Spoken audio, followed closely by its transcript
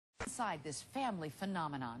inside this family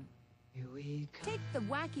phenomenon. Take the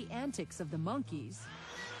wacky antics of the monkeys,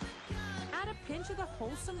 add a pinch of the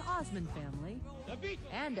wholesome Osmond family,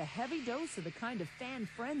 and a heavy dose of the kind of fan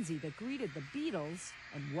frenzy that greeted the Beatles,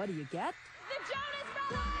 and what do you get? The Jonas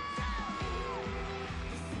Brothers!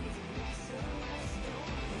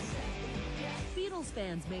 Beatles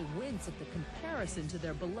fans may wince at the comparison to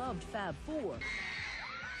their beloved Fab Four.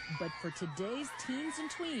 But for today's teens and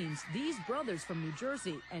tweens, these brothers from New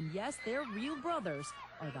Jersey, and yes, they're real brothers,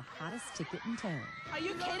 are the hottest ticket in town. Are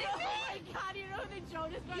you kidding me? Oh my God, you know the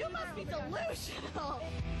Jonas Brothers? You must be delusional.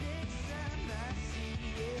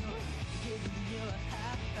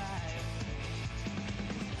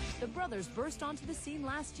 The brothers burst onto the scene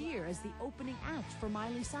last year as the opening act for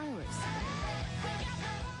Miley Cyrus.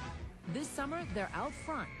 This summer, they're out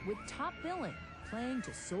front with top billing, playing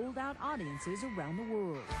to sold-out audiences around the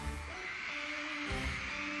world.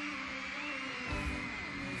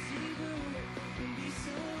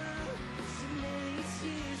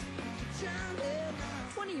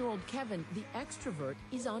 "20-year-old Kevin, the extrovert,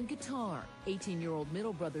 is on guitar. 18-year-old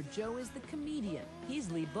middle brother Joe is the comedian.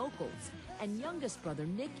 He's lead vocals. And youngest brother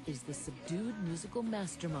Nick is the subdued musical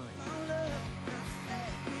mastermind.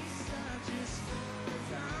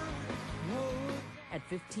 At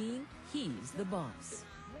 15, he's the boss.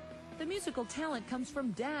 The musical talent comes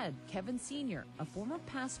from Dad, Kevin Sr., a former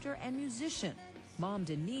pastor and musician. Mom,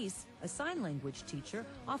 Denise, a sign language teacher,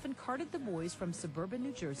 often carted the boys from suburban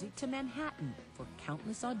New Jersey to Manhattan for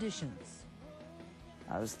countless auditions.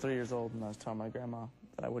 I was 3 years old and I was telling my grandma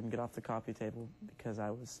that I wouldn't get off the coffee table because I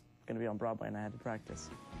was going to be on Broadway and I had to practice.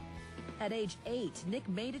 At age 8, Nick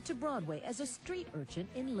made it to Broadway as a street urchin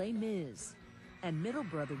in Les Mis. And middle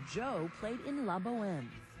brother Joe played in La Boheme.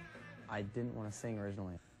 I didn't want to sing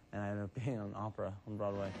originally, and I ended up being on opera on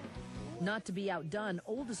Broadway. Not to be outdone,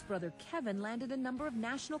 oldest brother Kevin landed a number of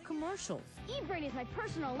national commercials. E-Brain is my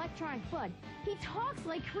personal electronic bud. He talks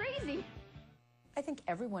like crazy. I think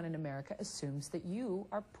everyone in America assumes that you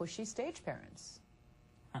are pushy stage parents.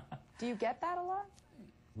 Do you get that a lot?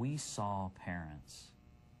 We saw parents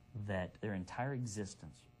that their entire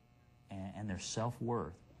existence and their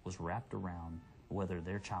self-worth was wrapped around whether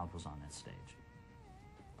their child was on that stage.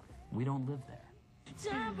 We don't live there.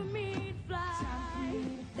 Time for me to fly.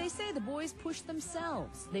 They say the boys pushed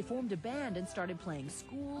themselves. They formed a band and started playing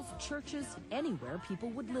schools, churches, anywhere people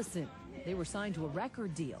would listen. They were signed to a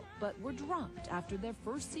record deal, but were dropped after their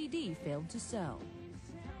first CD failed to sell.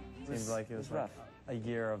 Seems like it was rough. A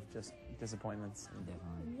year of just disappointments.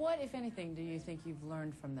 What, if anything, do you think you've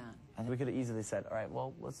learned from that? I think we could have easily said, all right,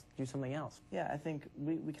 well, let's do something else. Yeah, I think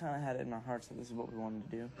we kind of had it in our hearts that this is what we wanted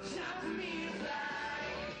to do.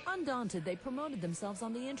 Undaunted, they promoted themselves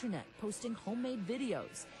on the internet, posting homemade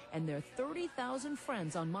videos. And their 30,000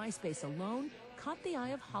 friends on MySpace alone caught the eye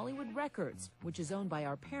of Hollywood Records, which is owned by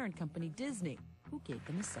our parent company Disney, who gave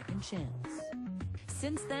them a second chance.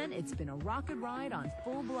 Since then, it's been a rocket ride on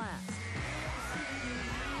full blast.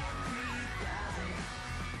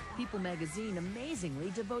 People magazine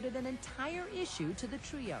amazingly devoted an entire issue to the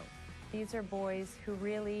trio. These are boys who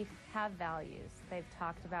really have values. They've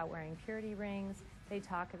talked about wearing purity rings. They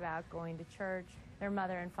talk about going to church. Their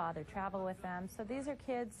mother and father travel with them. So these are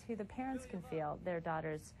kids who the parents can feel their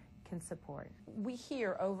daughters can support. We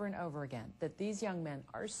hear over and over again that these young men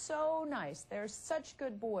are so nice. They're such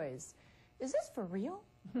good boys. Is this for real?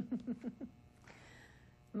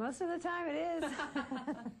 Most of the time it is.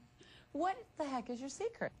 What the heck is your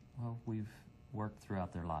secret? Well, we've worked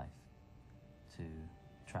throughout their life to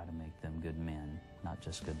try to make them good men, not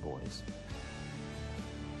just good boys.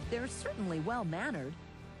 They're certainly well-mannered.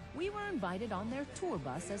 We were invited on their tour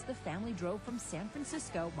bus as the family drove from San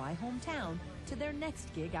Francisco, my hometown, to their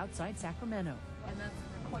next gig outside Sacramento. And that's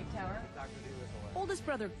the Coit Tower. Oldest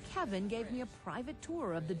brother Kevin gave me a private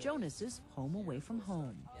tour of the Jonases' home away from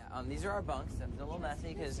home. Yeah, these are our bunks. It's a little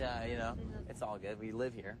messy because, you know, it's all good. We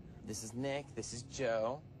live here. This is Nick. This is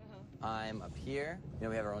Joe. I'm up here. You know,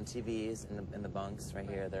 we have our own TVs in the bunks right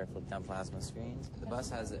here. They're flip-down plasma screens. The bus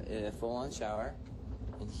has a full-on shower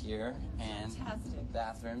in here and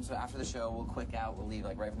bathroom. So after the show, we'll quick out. We'll leave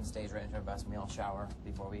like right from the stage right into our bus and we all shower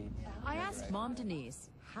before we... I asked Mom Denise,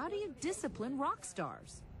 how do you discipline rock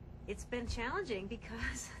stars? It's been challenging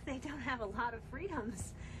because they don't have a lot of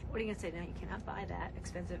freedoms. What are you going to say? No, you cannot buy that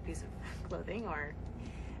expensive piece of clothing, or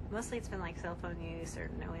mostly it's been like cell phone use or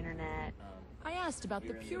no internet. I asked about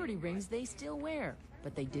the purity rings they still wear,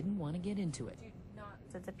 but they didn't want to get into it.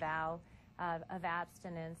 It's a vow of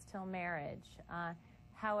abstinence till marriage.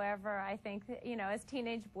 However, I think that, you know, as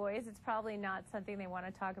teenage boys, it's probably not something they want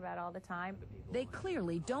to talk about all the time. They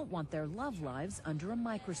clearly don't want their love lives under a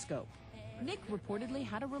microscope. Nick reportedly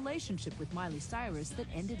had a relationship with Miley Cyrus that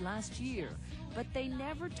ended last year, but they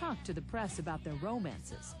never talked to the press about their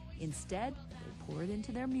romances. Instead, they pour it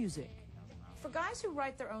into their music. For guys who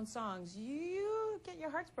write their own songs, you get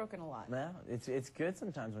your hearts broken a lot. Yeah, it's good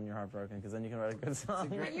sometimes when you're heartbroken, because then you can write a good song.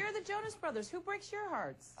 But you're the Jonas Brothers. Who breaks your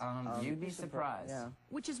hearts? You'd be surprised. Yeah.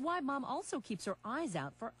 Which is why Mom also keeps her eyes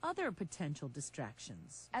out for other potential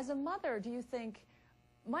distractions. As a mother, do you think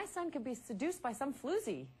my son could be seduced by some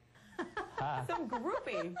floozy? Some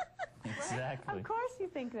groupie? Exactly. Of course you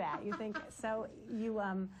think that. You think, so you,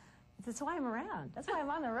 that's why I'm around. That's why I'm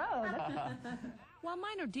on the road. While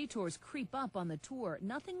minor detours creep up on the tour,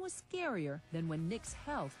 nothing was scarier than when Nick's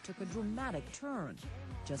health took a dramatic turn.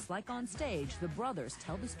 Just like on stage, the brothers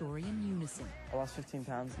tell the story in unison. I lost 15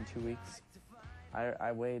 pounds in 2 weeks.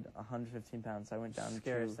 I weighed 115 pounds. I went down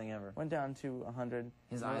Scariest thing ever. Went down to 100.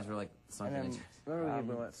 His eyes were like sunken And into. then,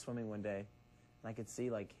 Remember we went swimming one day, and I could see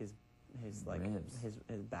like his like ribs.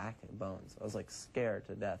 his back bones. I was like scared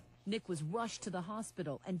to death. Nick was rushed to the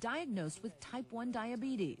hospital and diagnosed with type 1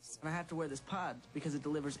 diabetes. And I have to wear this pod because it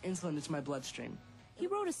delivers insulin into my bloodstream. He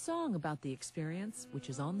wrote a song about the experience, which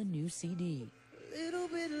is on the new CD. A little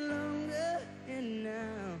bit longer and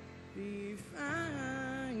now be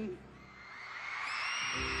fine.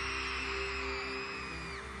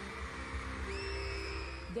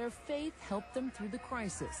 Their faith helped them through the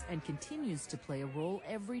crisis and continues to play a role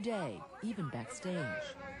every day, even backstage.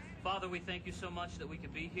 Father, we thank you so much that we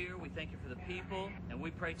could be here. We thank you for the people, and we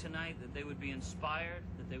pray tonight that they would be inspired,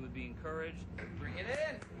 that they would be encouraged. Bring it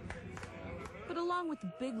in! But along with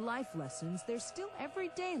the big life lessons, there's still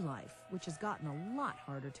everyday life, which has gotten a lot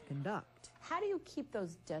harder to conduct. How do you keep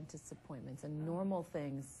those dentist appointments and normal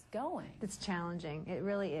things going? It's challenging. It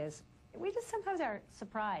really is. We just sometimes are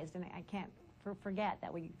surprised, and I can't forget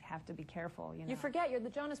that we have to be careful, you know. You forget you're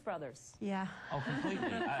the Jonas Brothers. Yeah. Oh, completely.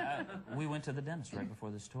 We went to the dentist right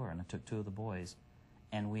before this tour, and I took 2 of the boys,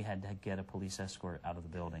 and we had to get a police escort out of the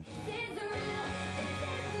building.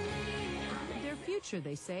 Their future,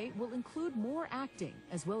 they say, will include more acting,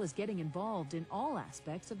 as well as getting involved in all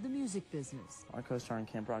aspects of the music business. Our co-star in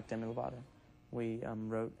Camp Rock, Demi Lovato. We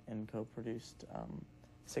wrote and co-produced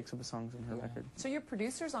 6 of the songs on her record. So you're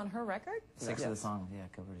producers on her record? 6 of the songs, yeah,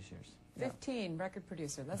 co-producers. 15 record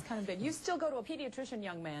producer. That's kind of big. You still go to a pediatrician,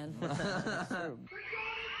 young man.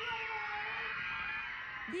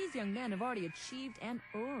 These young men have already achieved and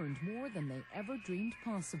earned more than they ever dreamed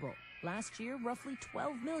possible. Last year, roughly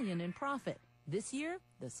 $12 million in profit. This year,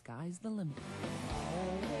 the sky's the limit.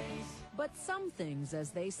 But some things, as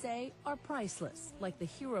they say, are priceless, like the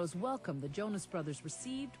hero's welcome the Jonas Brothers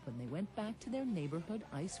received when they went back to their neighborhood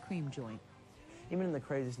ice cream joint. Even in the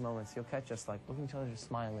craziest moments, you'll catch us like looking at each other, just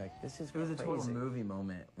smiling like, this is crazy. It was a total movie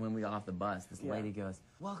moment when we got off the bus. This lady goes,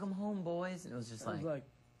 "Welcome home, boys," and it was just like,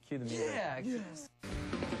 cue the music. yeah, yes.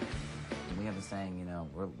 We have a saying, you know,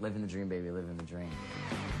 we're living the dream, baby, living the dream.